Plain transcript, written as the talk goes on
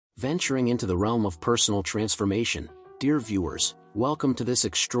Venturing into the realm of personal transformation, dear viewers, welcome to this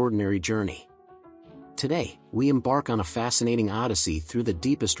extraordinary journey. Today, we embark on a fascinating odyssey through the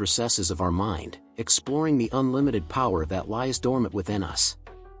deepest recesses of our mind, exploring the unlimited power that lies dormant within us.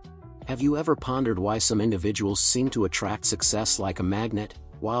 Have you ever pondered why some individuals seem to attract success like a magnet,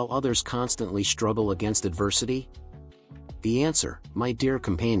 while others constantly struggle against adversity? The answer, my dear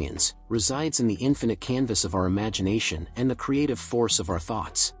companions, resides in the infinite canvas of our imagination and the creative force of our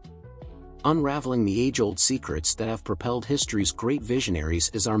thoughts. Unraveling the age-old secrets that have propelled history's great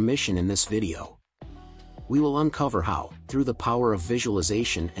visionaries is our mission in this video. We will uncover how, through the power of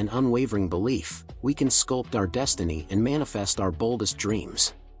visualization and unwavering belief, we can sculpt our destiny and manifest our boldest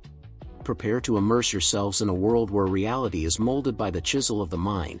dreams. Prepare to immerse yourselves in a world where reality is molded by the chisel of the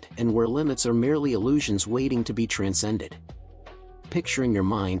mind and where limits are merely illusions waiting to be transcended. Picturing your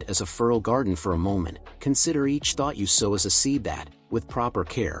mind as a fertile garden for a moment, consider each thought you sow as a seed that, with proper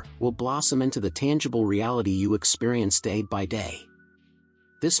care, will blossom into the tangible reality you experience day by day.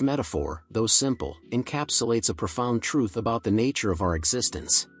 This metaphor, though simple, encapsulates a profound truth about the nature of our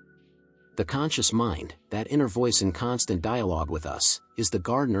existence. The conscious mind, that inner voice in constant dialogue with us, is the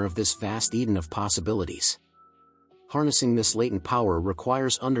gardener of this vast Eden of possibilities. Harnessing this latent power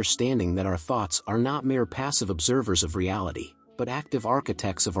requires understanding that our thoughts are not mere passive observers of reality, but active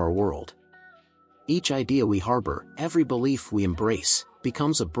architects of our world. Each idea we harbor, every belief we embrace,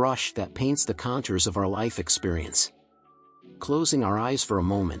 becomes a brush that paints the contours of our life experience. Closing our eyes for a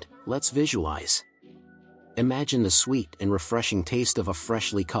moment, let's visualize. Imagine the sweet and refreshing taste of a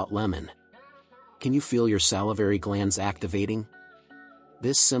freshly cut lemon. Can you feel your salivary glands activating?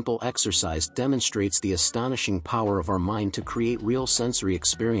 This simple exercise demonstrates the astonishing power of our mind to create real sensory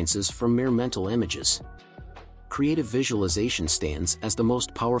experiences from mere mental images. Creative visualization stands as the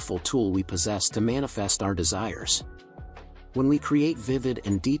most powerful tool we possess to manifest our desires. When we create vivid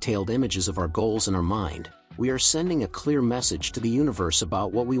and detailed images of our goals in our mind, we are sending a clear message to the universe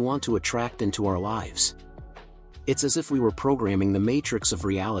about what we want to attract into our lives. It's as if we were programming the matrix of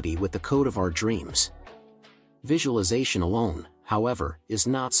reality with the code of our dreams. Visualization alone, however, is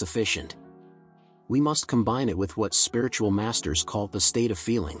not sufficient. We must combine it with what spiritual masters call the state of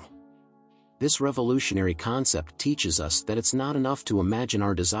feeling. This revolutionary concept teaches us that it's not enough to imagine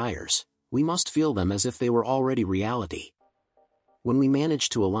our desires, we must feel them as if they were already reality. When we manage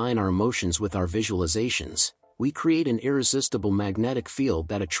to align our emotions with our visualizations, we create an irresistible magnetic field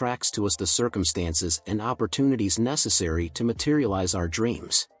that attracts to us the circumstances and opportunities necessary to materialize our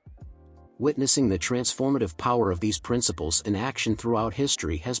dreams. Witnessing the transformative power of these principles in action throughout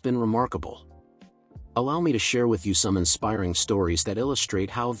history has been remarkable. Allow me to share with you some inspiring stories that illustrate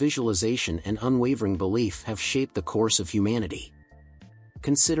how visualization and unwavering belief have shaped the course of humanity.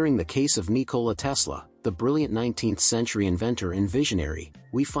 Considering the case of Nikola Tesla, the brilliant 19th century inventor and visionary,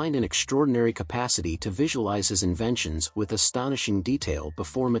 we find an extraordinary capacity to visualize his inventions with astonishing detail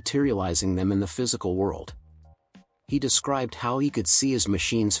before materializing them in the physical world. He described how he could see his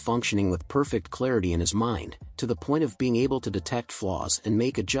machines functioning with perfect clarity in his mind, to the point of being able to detect flaws and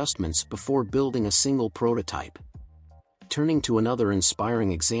make adjustments before building a single prototype. Turning to another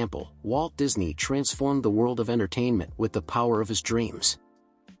inspiring example, Walt Disney transformed the world of entertainment with the power of his dreams.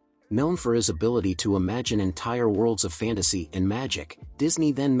 Known for his ability to imagine entire worlds of fantasy and magic,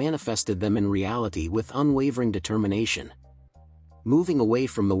 Disney then manifested them in reality with unwavering determination. Moving away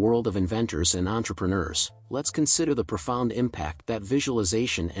from the world of inventors and entrepreneurs, let's consider the profound impact that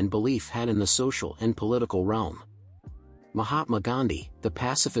visualization and belief had in the social and political realm. Mahatma Gandhi, the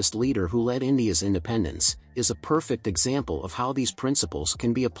pacifist leader who led India's independence, is a perfect example of how these principles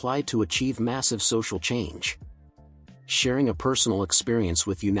can be applied to achieve massive social change. Sharing a personal experience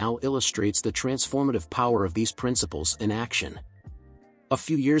with you now illustrates the transformative power of these principles in action. A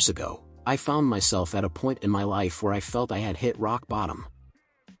few years ago, I found myself at a point in my life where I felt I had hit rock bottom.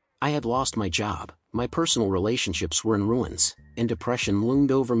 I had lost my job, my personal relationships were in ruins, and depression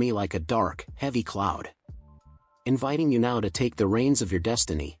loomed over me like a dark, heavy cloud. Inviting you now to take the reins of your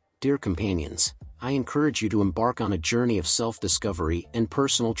destiny, dear companions, I encourage you to embark on a journey of self-discovery and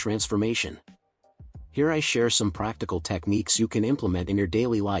personal transformation. Here I share some practical techniques you can implement in your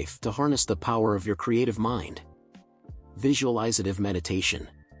daily life to harness the power of your creative mind. Visualizative meditation.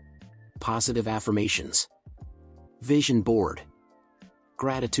 Positive affirmations. Vision board.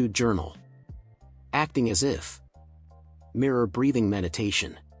 Gratitude journal. Acting as if. Mirror breathing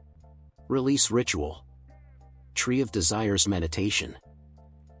meditation. Release ritual. Tree of Desires meditation.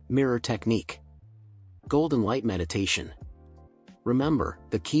 Mirror technique. Golden light meditation. Remember,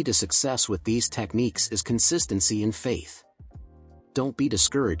 the key to success with these techniques is consistency and faith. Don't be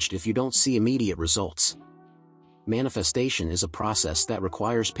discouraged if you don't see immediate results. manifestation is a process that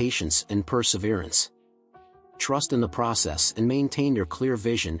requires patience and perseverance. Trust in the process and maintain your clear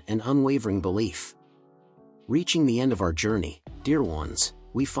vision and unwavering belief. Reaching the end of our journey, dear ones,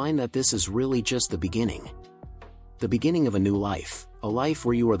 we find that this is really just the beginning. The beginning of a new life, a life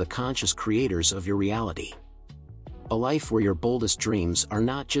where you are the conscious creators of your reality. A life where your boldest dreams are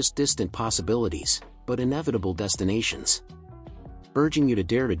not just distant possibilities, but inevitable destinations. Urging you to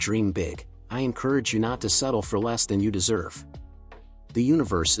dare to dream big, I encourage you not to settle for less than you deserve. The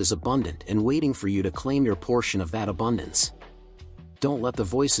universe is abundant and waiting for you to claim your portion of that abundance. Don't let the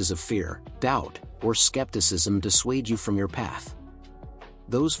voices of fear, doubt, or skepticism dissuade you from your path.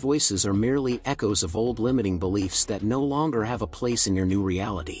 Those voices are merely echoes of old limiting beliefs that no longer have a place in your new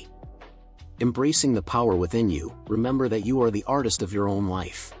reality. Embracing the power within you, remember that you are the artist of your own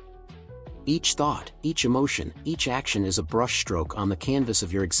life. Each thought, each emotion, each action is a brushstroke on the canvas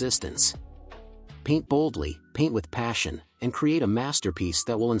of your existence. Paint boldly, paint with passion, and create a masterpiece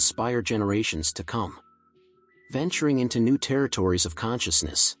that will inspire generations to come. Venturing into new territories of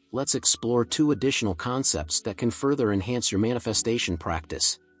consciousness, let's explore two additional concepts that can further enhance your manifestation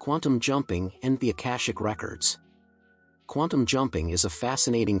practice: quantum jumping and the Akashic Records. Quantum jumping is a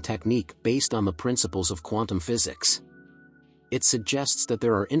fascinating technique based on the principles of quantum physics. It suggests that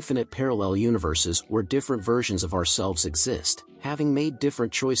there are infinite parallel universes where different versions of ourselves exist, having made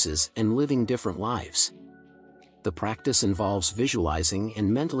different choices and living different lives. The practice involves visualizing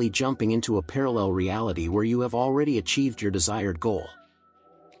and mentally jumping into a parallel reality where you have already achieved your desired goal.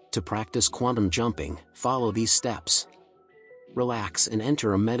 To practice quantum jumping, follow these steps. Relax and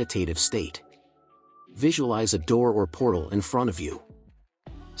enter a meditative state. Visualize a door or portal in front of you.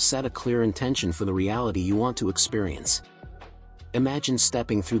 Set a clear intention for the reality you want to experience. Imagine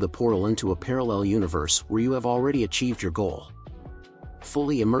stepping through the portal into a parallel universe where you have already achieved your goal.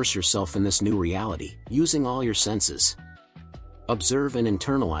 Fully immerse yourself in this new reality, using all your senses. Observe and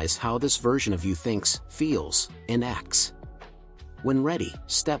internalize how this version of you thinks, feels, and acts. When ready,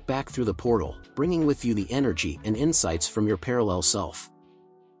 step back through the portal, bringing with you the energy and insights from your parallel self.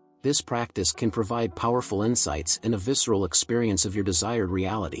 This practice can provide powerful insights and a visceral experience of your desired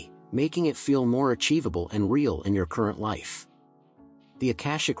reality, making it feel more achievable and real in your current life. The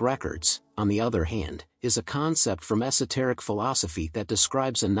Akashic Records, on the other hand, is a concept from esoteric philosophy that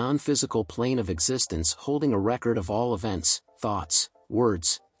describes a non-physical plane of existence holding a record of all events, thoughts,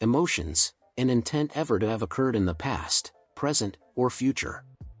 words, emotions, and intent ever to have occurred in the past, present, or future.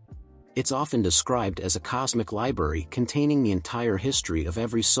 It's often described as a cosmic library containing the entire history of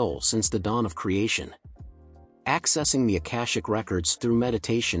every soul since the dawn of creation. Accessing the Akashic Records through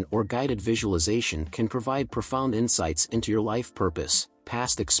meditation or guided visualization can provide profound insights into your life purpose,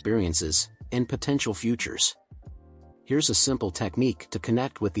 past experiences, and potential futures. Here's a simple technique to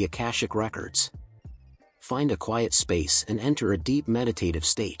connect with the Akashic Records. Find a quiet space and enter a deep meditative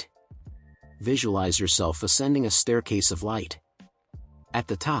state. Visualize yourself ascending a staircase of light. At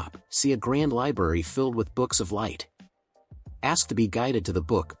the top, see a grand library filled with books of light. Ask to be guided to the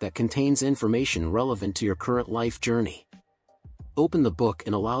book that contains information relevant to your current life journey. Open the book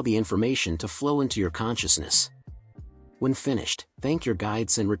and allow the information to flow into your consciousness. When finished, thank your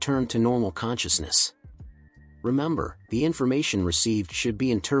guides and return to normal consciousness. Remember, the information received should be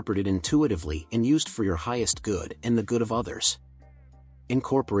interpreted intuitively and used for your highest good and the good of others.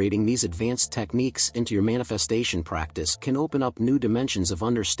 Incorporating these advanced techniques into your manifestation practice can open up new dimensions of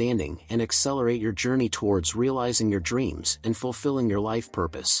understanding and accelerate your journey towards realizing your dreams and fulfilling your life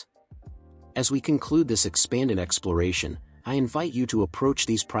purpose. As we conclude this expanded exploration, I invite you to approach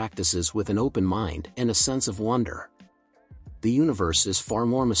these practices with an open mind and a sense of wonder. The universe is far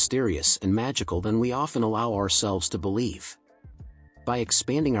more mysterious and magical than we often allow ourselves to believe. By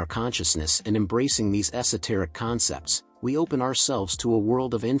expanding our consciousness and embracing these esoteric concepts, we open ourselves to a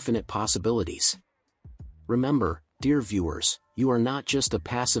world of infinite possibilities. Remember, dear viewers, you are not just a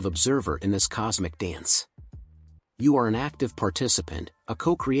passive observer in this cosmic dance. You are an active participant, a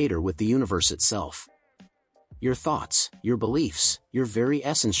co-creator with the universe itself. Your thoughts, your beliefs, your very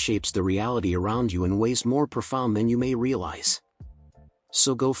essence shapes the reality around you in ways more profound than you may realize.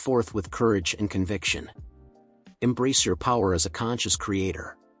 So go forth with courage and conviction. Embrace your power as a conscious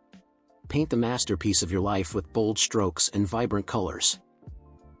creator. Paint the masterpiece of your life with bold strokes and vibrant colors.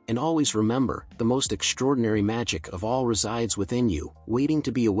 And always remember, the most extraordinary magic of all resides within you, waiting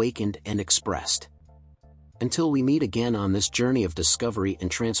to be awakened and expressed. Until we meet again on this journey of discovery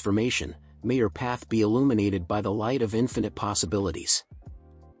and transformation, may your path be illuminated by the light of infinite possibilities.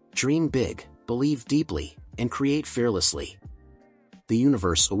 Dream big, believe deeply, and create fearlessly. The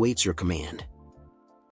universe awaits your command.